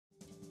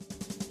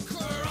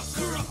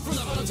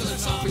bottom to the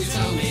top, you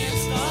tell me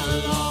it's the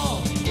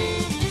law.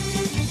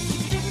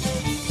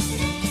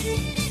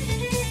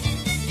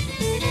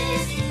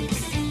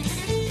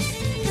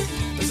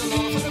 There's a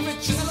law for the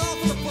rich and a law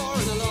for the poor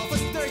and a law for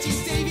dirty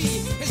Davy.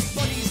 His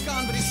body's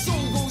gone but his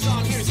soul goes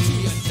on. Here's to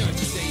you,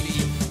 dirty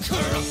Davy.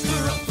 Corrupt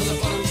from the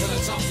bottom to the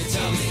top, you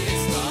tell me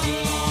it's the law.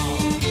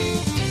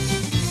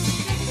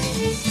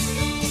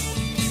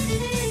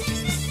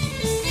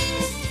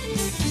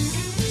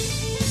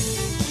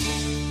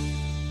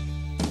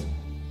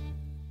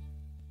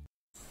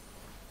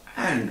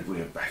 And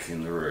we're back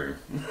in the room.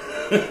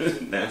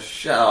 Now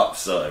shut up,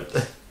 Simon.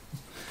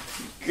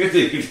 Good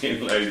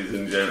evening, ladies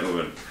and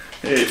gentlemen.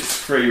 It's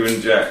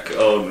Freeman Jack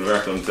on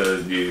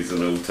Raconteurs News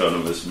and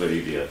Autonomous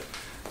Media.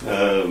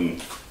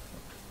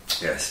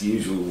 Yes,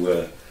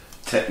 usual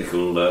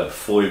technical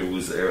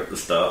foibles there at the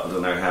start. I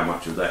don't know how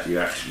much of that you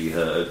actually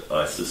heard.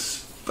 I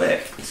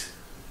suspect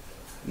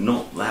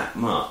not that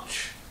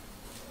much.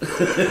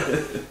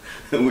 I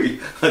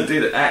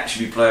did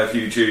actually play a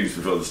few tunes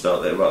before the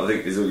start there, but I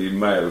think all you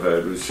may have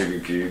heard was Sugar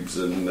Cubes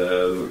and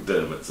the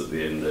McDermotts at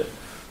the end there.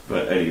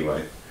 But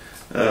anyway,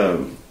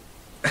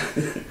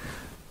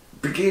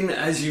 begin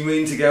as you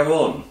mean to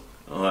go on.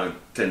 I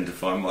tend to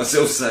find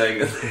myself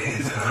saying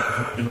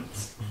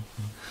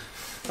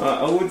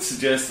I would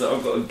suggest that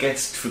I've got a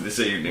guest for this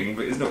evening,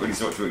 but it's not really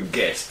so much of a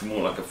guest,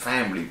 more like a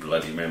family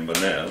bloody member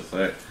now.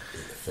 So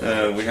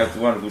we have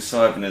the wonderful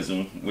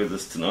Cybernism with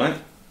us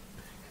tonight.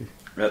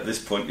 At this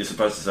point, you're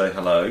supposed to say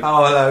hello.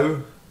 Oh,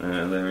 hello.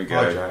 There we go.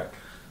 Hi, Jack.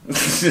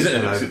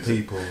 Hello,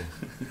 people.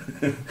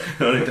 I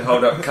need to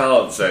hold up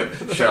cards saying,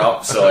 shut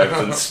up,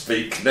 Simon, and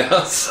speak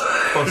now.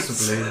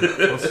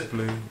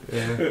 Possibly,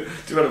 yeah. Do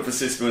you want to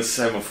persist with a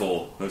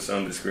semaphore of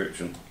some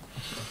description?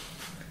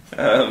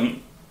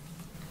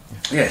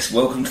 Yes,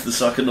 welcome to the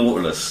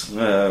Psychonautilus.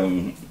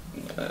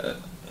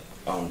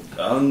 I'm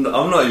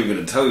not even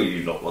going to tell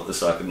you not what the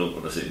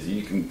Psychonautilus is.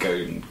 You can go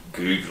and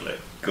Google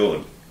it. Go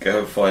on. Go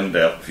and find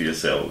out for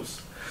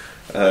yourselves.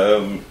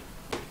 So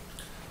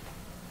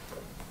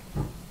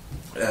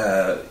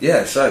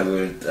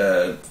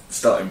we're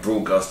starting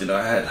broadcasting.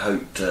 I had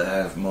hoped to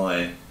have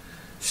my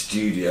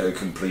studio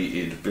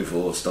completed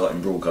before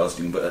starting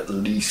broadcasting, but at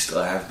least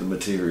I have the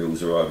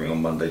materials arriving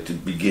on Monday to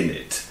begin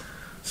it.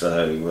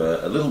 So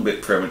a little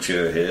bit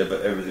premature here,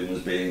 but everything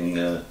was being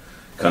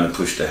kind of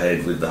pushed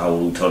ahead with the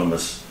whole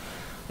autonomous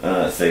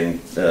thing.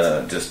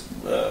 Just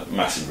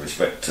massive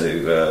respect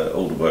to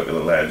all the work of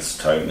the lads,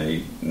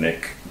 Tony,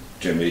 Nick,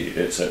 Jimmy,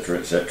 etc,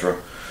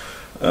 etc,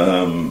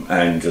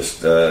 and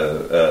just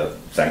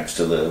thanks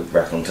to the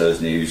Raconteurs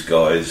News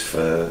guys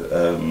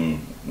for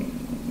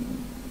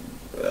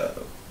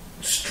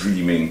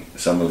streaming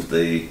some of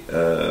the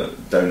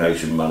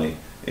donation money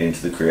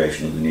into the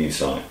creation of the new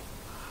site.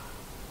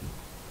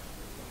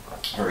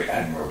 Very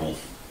admirable.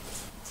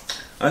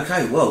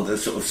 Okay, well, the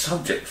sort of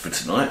subject for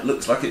tonight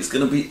looks like it's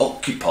going to be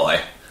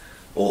Occupy,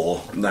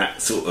 or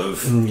that sort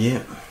of...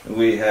 Yeah.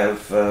 We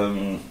have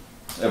a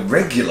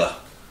regular,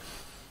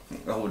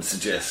 I would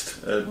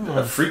suggest,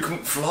 a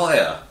frequent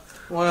flyer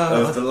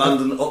of the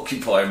London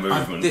Occupy movement.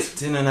 I've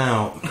dipped in and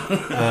out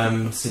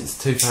since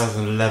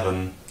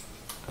 2011.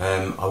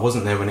 I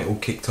wasn't there when it all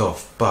kicked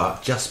off,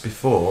 but just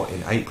before,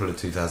 in April of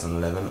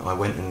 2011, I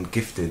went and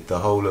gifted the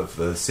whole of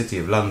the City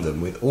of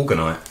London with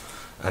Orgonite,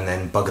 and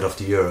then buggered off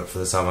to Europe for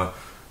the summer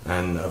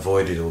and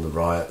avoided all the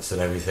riots and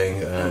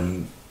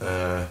everything.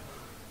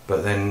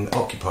 But then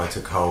Occupy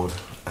took hold,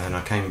 and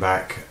I came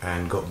back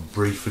and got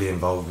briefly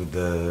involved with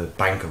the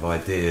Bank of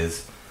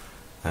Ideas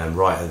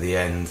right at the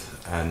end,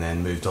 and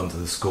then moved on to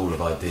the School of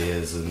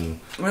Ideas. And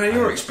well,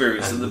 your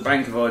experience of the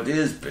Bank of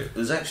Ideas bit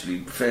was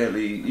actually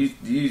fairly...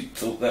 You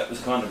thought that was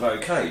kind of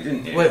okay,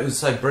 didn't you? Well, it was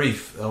so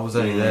brief. I was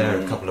only there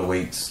a couple of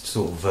weeks.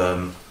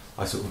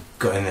 I sort of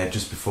got in there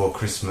just before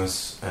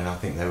Christmas, and I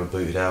think they were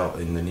booted out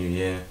in the new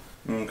year.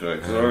 Okay,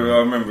 because I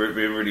remember it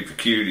being really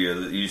peculiar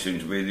that you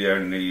seemed to be the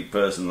only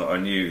person that I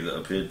knew that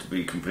appeared to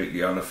be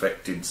completely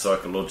unaffected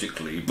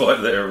psychologically by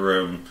their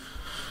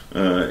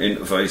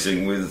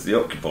interfacing with the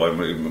Occupy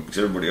movement,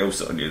 because everybody else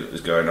that I knew that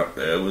was going up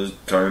there was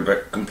coming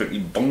back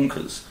completely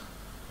bonkers.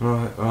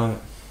 Right.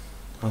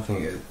 I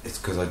think it's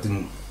because I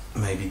didn't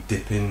maybe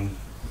dip in.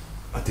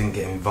 I didn't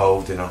get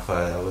involved enough.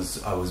 I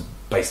was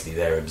basically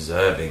there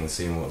observing,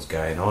 seeing what was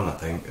going on, I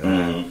think,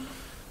 and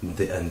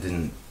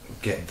didn't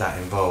get that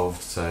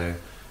involved, so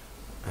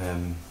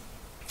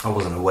I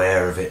wasn't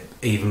aware of it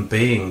even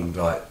being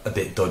like a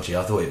bit dodgy.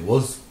 I thought it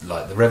was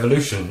like the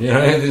revolution, you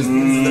know, this is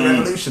the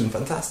revolution,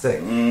 fantastic.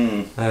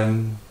 And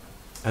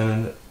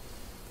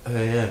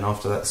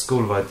after that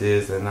School of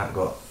Ideas, then that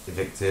got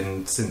evicted,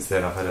 and since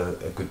then I've had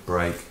a good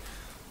break,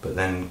 but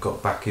then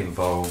got back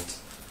involved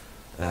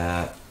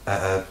at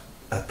a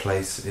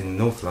place in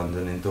North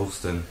London, in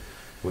Dalston,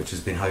 which has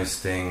been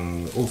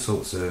hosting all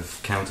sorts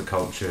of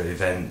counterculture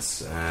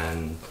events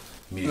and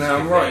music now,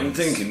 I'm events. right in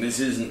thinking this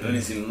isn't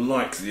anything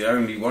like the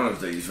only one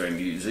of these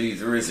venues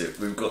either, is it?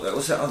 We've got that.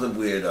 What's that other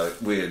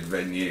weird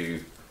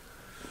venue?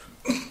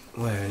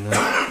 Where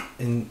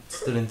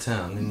still in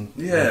town?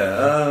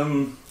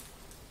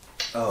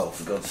 Oh,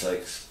 for God's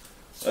sakes!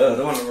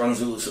 The one that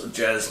runs all the sort of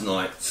jazz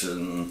nights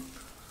and...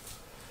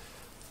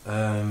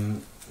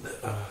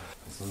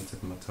 It's on the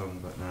tip of my tongue,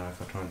 but now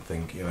if I try and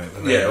think, you know...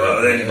 Anyway,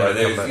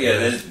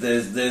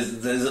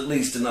 there's at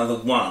least another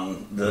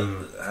one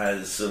that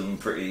has some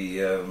pretty...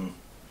 we've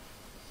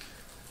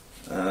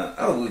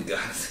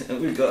got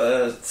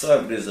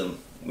Cybernism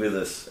with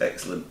us.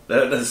 Excellent.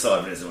 No,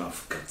 Cybernism, oh,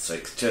 for God's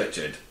sakes,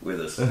 Churchhead with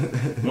us.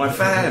 My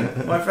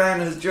fan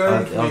has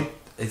joined me.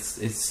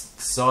 It's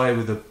Psy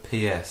with a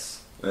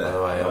PS, by the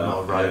way. I'm not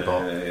a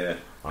robot. Yeah.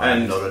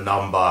 I'm not a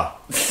number.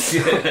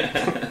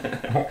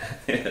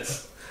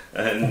 Yes.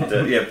 And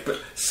but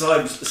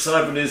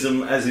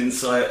cybernism as in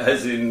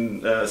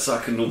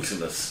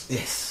Psychonautilus.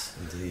 Yes,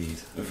 indeed.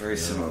 Very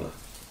similar.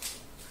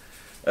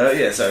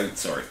 So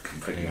sorry,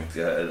 completely.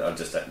 I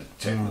just had to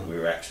check that we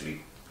were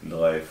actually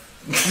live.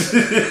 The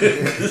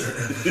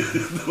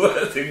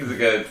way things are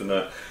going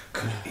tonight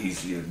could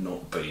easily have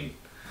not been.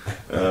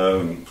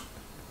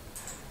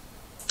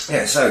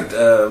 So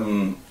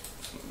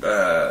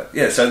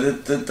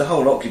the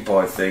whole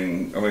Occupy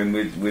thing. I mean,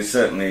 we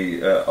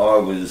certainly. I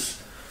was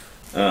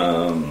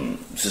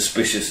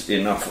suspicious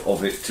enough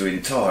of it to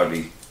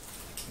entirely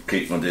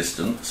keep my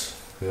distance.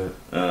 Yeah.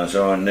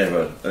 So I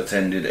never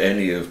attended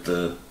any of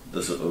the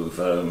sort of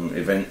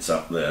events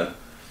up there.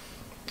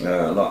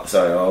 Like I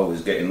say, I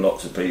was getting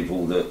lots of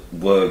people that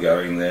were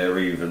going there,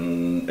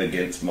 even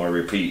against my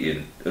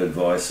repeated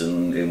advice,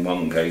 and in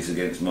one case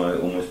against my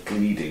almost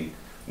pleading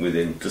with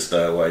him to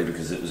stay away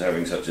because it was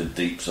having such a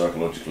deep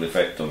psychological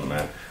effect on the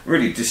man.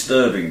 Really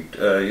disturbing,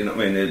 you know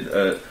what I mean?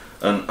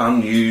 An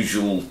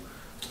unusual,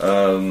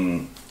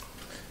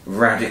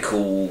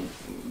 radical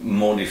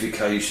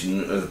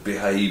modification of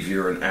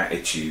behaviour and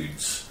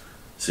attitudes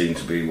seemed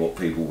to be what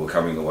people were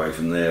coming away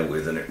from there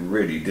with, and it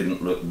really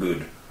didn't look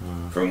good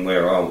from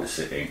where I was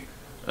sitting.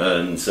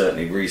 And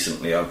certainly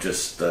recently I've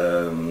just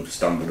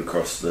stumbled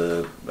across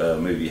the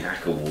movie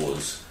Hacker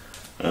Wars,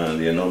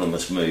 the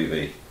anonymous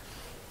movie,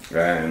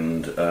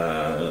 and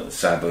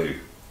Sabu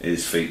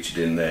is featured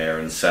in there,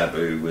 and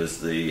Sabu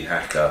was the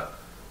hacker,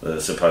 the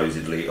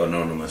supposedly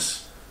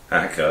anonymous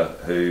hacker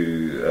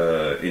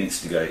who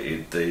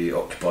instigated the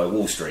Occupy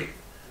Wall Street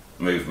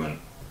movement.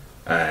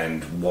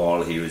 And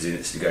while he was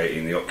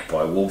instigating the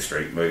Occupy Wall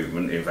Street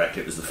movement, in fact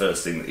it was the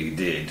first thing that he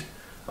did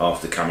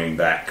after coming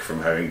back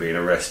from having been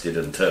arrested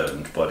and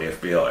turned by the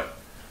FBI.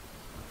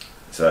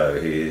 So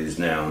he is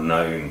now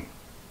known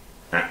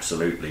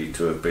absolutely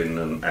to have been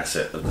an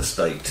asset of the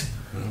state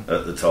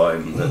at the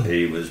time that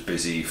he was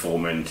busy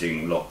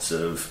fomenting lots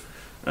of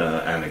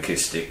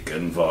anarchistic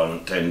and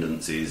violent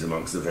tendencies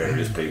amongst the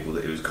various people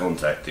that he was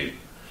contacting.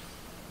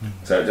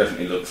 So it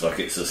definitely looks like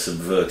it's a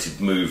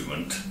subverted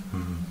movement.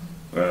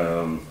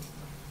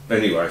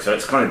 Anyway, so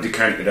it's kind of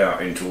decanted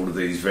out into all of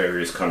these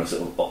various kind of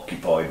sort of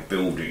occupied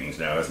buildings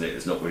now, isn't it?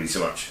 It's not really so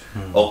much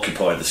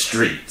occupy the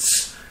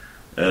streets.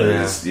 You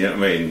know what I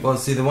mean? Well,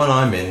 see, the one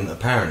I'm in,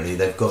 apparently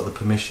they've got the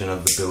permission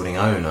of the building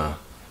owner,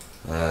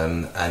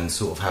 and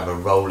sort of have a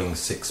rolling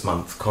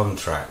 6-month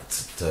contract.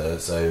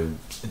 So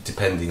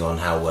depending on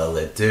how well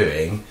they're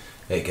doing,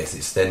 it gets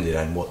extended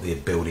and what the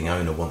building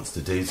owner wants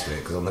to do to it.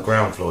 Because on the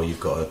ground floor you've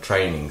got a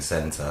training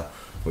centre,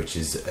 which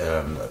is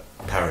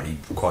apparently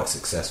quite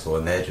successful,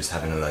 and they're just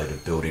having a load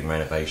of building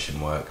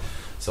renovation work.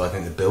 So I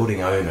think the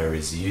building owner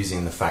is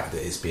using the fact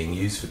that it's being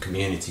used for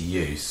community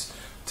use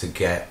to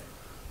get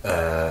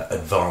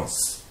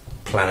advanced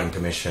planning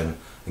permission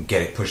and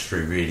get it pushed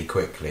through really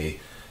quickly,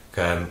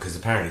 because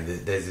apparently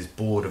there's this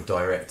board of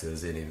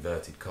directors, in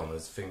inverted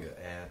commas,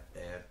 air